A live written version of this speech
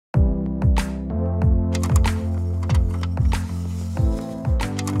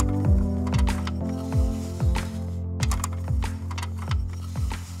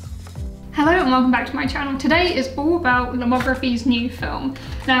and welcome back to my channel. Today is all about Lomography's new film.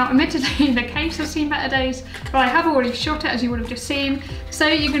 Now, admittedly, the case has seen better days, but I have already shot it, as you would have just seen. So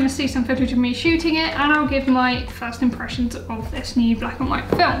you're going to see some footage of me shooting it, and I'll give my first impressions of this new black and white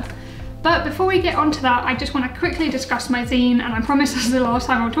film. But before we get onto that, I just want to quickly discuss my zine, and I promise this is the last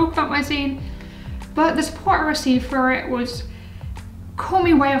time I'll talk about my zine. But the support I received for it caught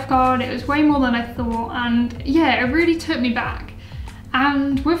me way off guard. It was way more than I thought, and yeah, it really took me back.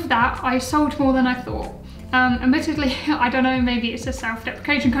 And with that, I sold more than I thought. Admittedly, I don't know, maybe it's a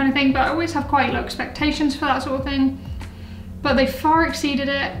self-deprecation kind of thing, but I always have quite low expectations for that sort of thing. But they far exceeded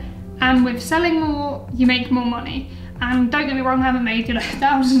it, and with selling more, you make more money. And don't get me wrong, I haven't made,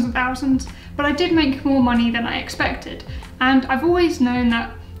 thousands and thousands, but I did make more money than I expected. And I've always known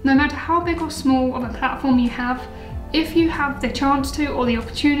that no matter how big or small of a platform you have, if you have the chance to, or the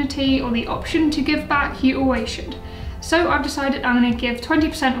opportunity, or the option to give back, you always should. So I've decided I'm going to give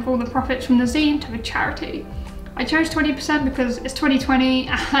 20% of all the profits from the zine to a charity. I chose 20% because it's 2020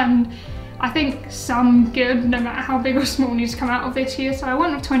 and I think some good, no matter how big or small, needs to come out of this year, so I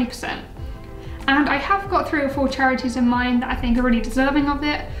went with 20%. And I have got 3 or 4 charities in mind that I think are really deserving of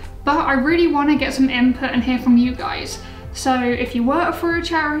it, but I really want to get some input and hear from you guys. So if you work for a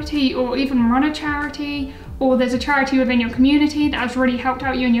charity or even run a charity, or there's a charity within your community that has really helped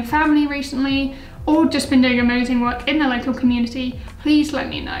out you and your family recently, or just been doing amazing work in the local community, please let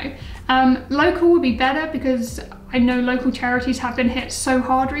me know. Local would be better because I know local charities have been hit so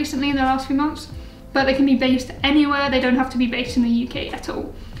hard recently in the last few months, but they can be based anywhere. They don't have to be based in the UK at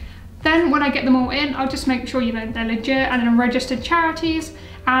all. Then when I get them all in, I'll just make sure they're legit and they're registered charities,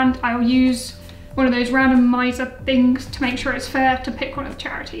 and I'll use one of those randomizer things to make sure it's fair to pick one of the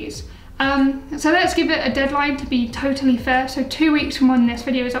charities. So let's give it a deadline to be totally fair. So 2 weeks from when this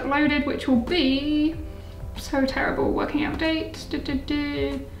video is uploaded, which will be, so terrible working out dates,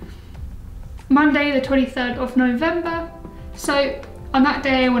 Monday the 23rd of November. So on that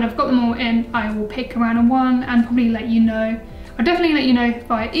day, when I've got them all in, I will pick a random one and probably let you know. I'll definitely let you know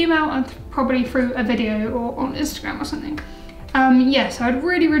via email and probably through a video or on Instagram or something. Yeah, so I'd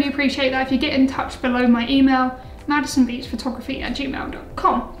really appreciate that if you get in touch below my email,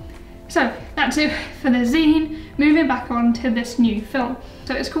 madisonbeachphotography@gmail.com. So that's it for the zine. Moving back on to this new film.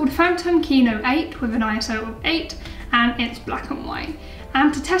 So it's called Fantôme Kino 8 with an ISO of 8, and it's black and white.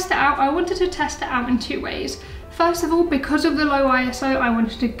 And to test it out, I wanted to test it out in 2 ways. First of all, because of the low ISO, I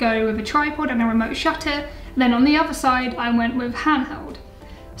wanted to go with a tripod and a remote shutter. Then on the other side, I went with handheld.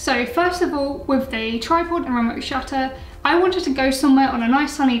 So first of all, with the tripod and remote shutter, I wanted to go somewhere on a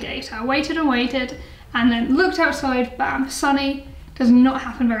nice sunny day. So I waited and waited, and then looked outside, bam, sunny. Does not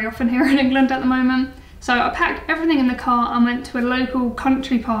happen very often here in England at the moment. So I packed everything in the car and went to a local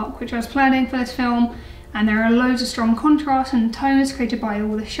country park, which I was planning for this film, and there are loads of strong contrasts and tones created by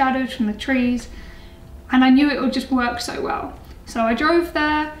all the shadows from the trees, and I knew it would just work so well. So I drove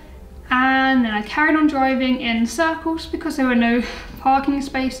there, and then I carried on driving in circles because there were no parking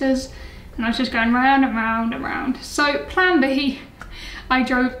spaces, and I was just going round and round and round. So plan B, I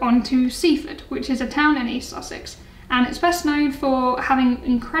drove on to Seaford, which is a town in East Sussex. And it's best known for having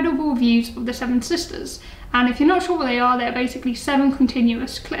incredible views of the Seven Sisters. And if you're not sure what they are, they're basically 7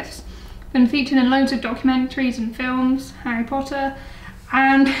 continuous cliffs. Been featured in loads of documentaries and films, Harry Potter.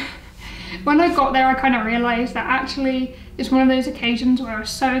 And when I got there, I kind of realised that actually it's one of those occasions where I was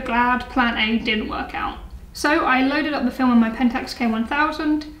so glad plan A didn't work out. So I loaded up the film on my Pentax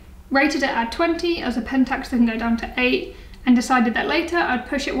K1000, rated it at 20 as the Pentax didn't go down to 8, and decided that later I'd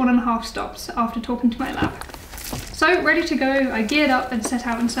push it 1.5 stops after talking to my lab. So ready to go, I geared up and set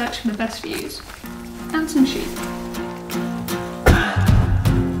out in search for the best views. And some sheep.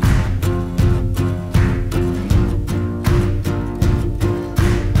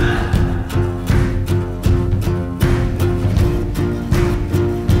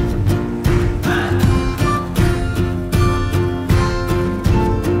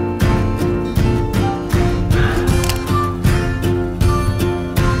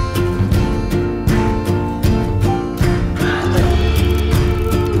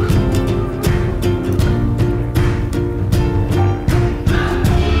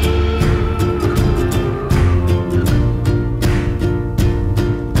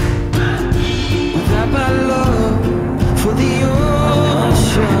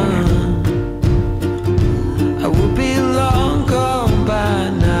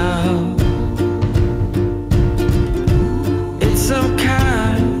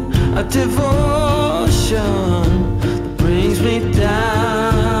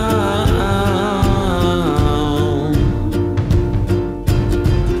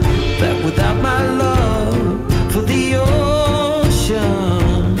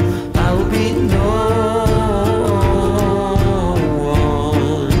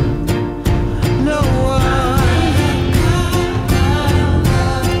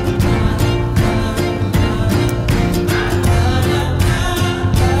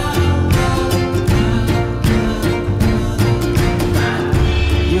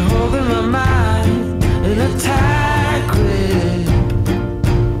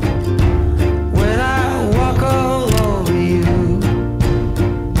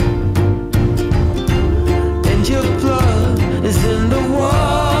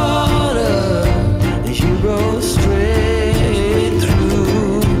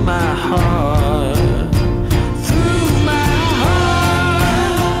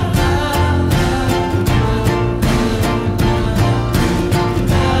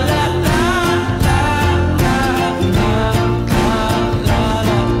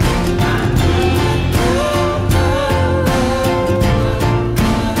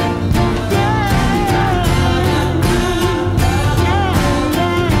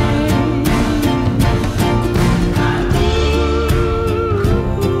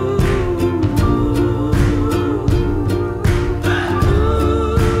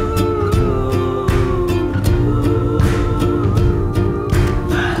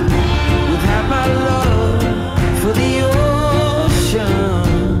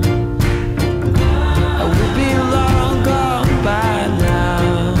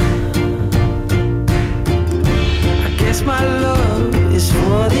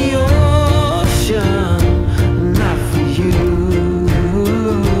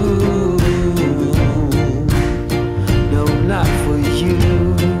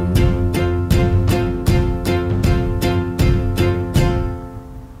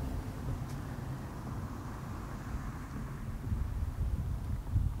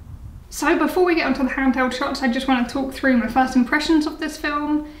 So before we get onto the handheld shots, I just want to talk through my first impressions of this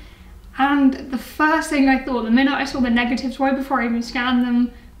film. And the first thing I thought the minute I saw the negatives way before I even scanned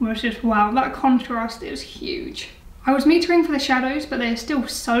them was just, wow, that contrast is huge. I was metering for the shadows, but they're still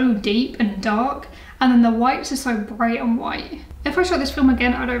so deep and dark, and then the whites are so bright and white. If I shot this film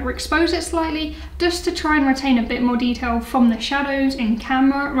again, I'd overexpose it slightly, just to try and retain a bit more detail from the shadows in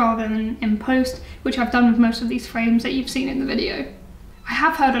camera rather than in post, which I've done with most of these frames that you've seen in the video. I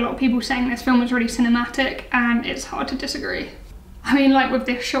have heard a lot of people saying this film is really cinematic, and it's hard to disagree. I mean, like with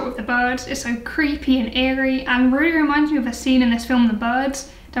this shot with the birds, it's so creepy and eerie, and really reminds me of a scene in this film, The Birds,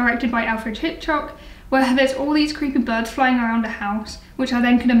 directed by Alfred Hitchcock, where there's all these creepy birds flying around a house, which I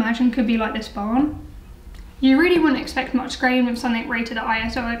then could imagine could be like this barn. You really wouldn't expect much grain with something rated at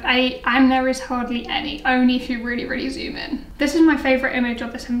ISO of 8, and there is hardly any, only if you really zoom in. This is my favourite image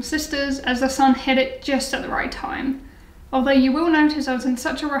of the Seven Sisters, as the sun hit it just at the right time. Although you will notice I was in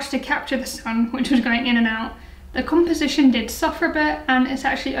such a rush to capture the sun, which was going in and out, the composition did suffer a bit, and it's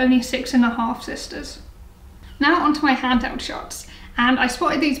actually only 6.5 sisters. Now onto my handheld shots, and I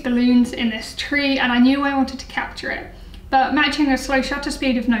spotted these balloons in this tree and I knew I wanted to capture it, but matching a slow shutter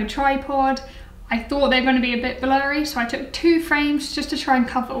speed with no tripod, I thought they were going to be a bit blurry, so I took 2 frames just to try and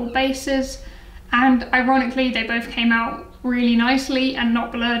cover all bases, and ironically they both came out really nicely and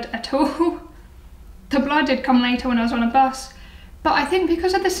not blurred at all. The blur did come later when I was on a bus, but I think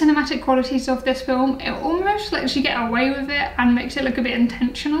because of the cinematic qualities of this film, it almost lets you get away with it and makes it look a bit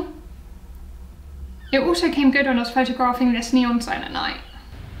intentional. It also came good when I was photographing this neon sign at night.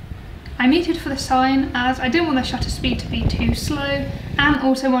 I metered for the sign as I didn't want the shutter speed to be too slow, and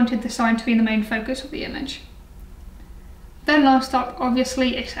also wanted the sign to be the main focus of the image. Then last up,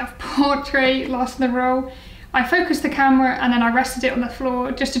 obviously a self-portrait, last in the row. I focused the camera and then I rested it on the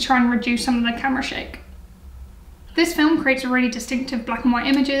floor just to try and reduce some of the camera shake. This film creates really distinctive black and white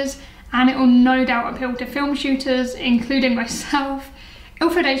images, and it will no doubt appeal to film shooters, including myself.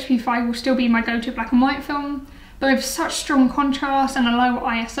 Ilford HP5 will still be my go-to black and white film, but with such strong contrast and a low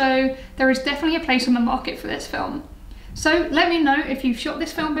ISO, there is definitely a place on the market for this film. So let me know if you've shot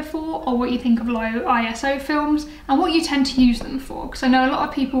this film before, or what you think of low ISO films and what you tend to use them for, because I know a lot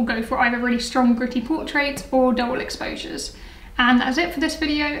of people go for either really strong gritty portraits or double exposures. And that's it for this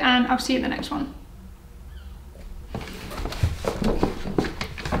video, and I'll see you in the next one.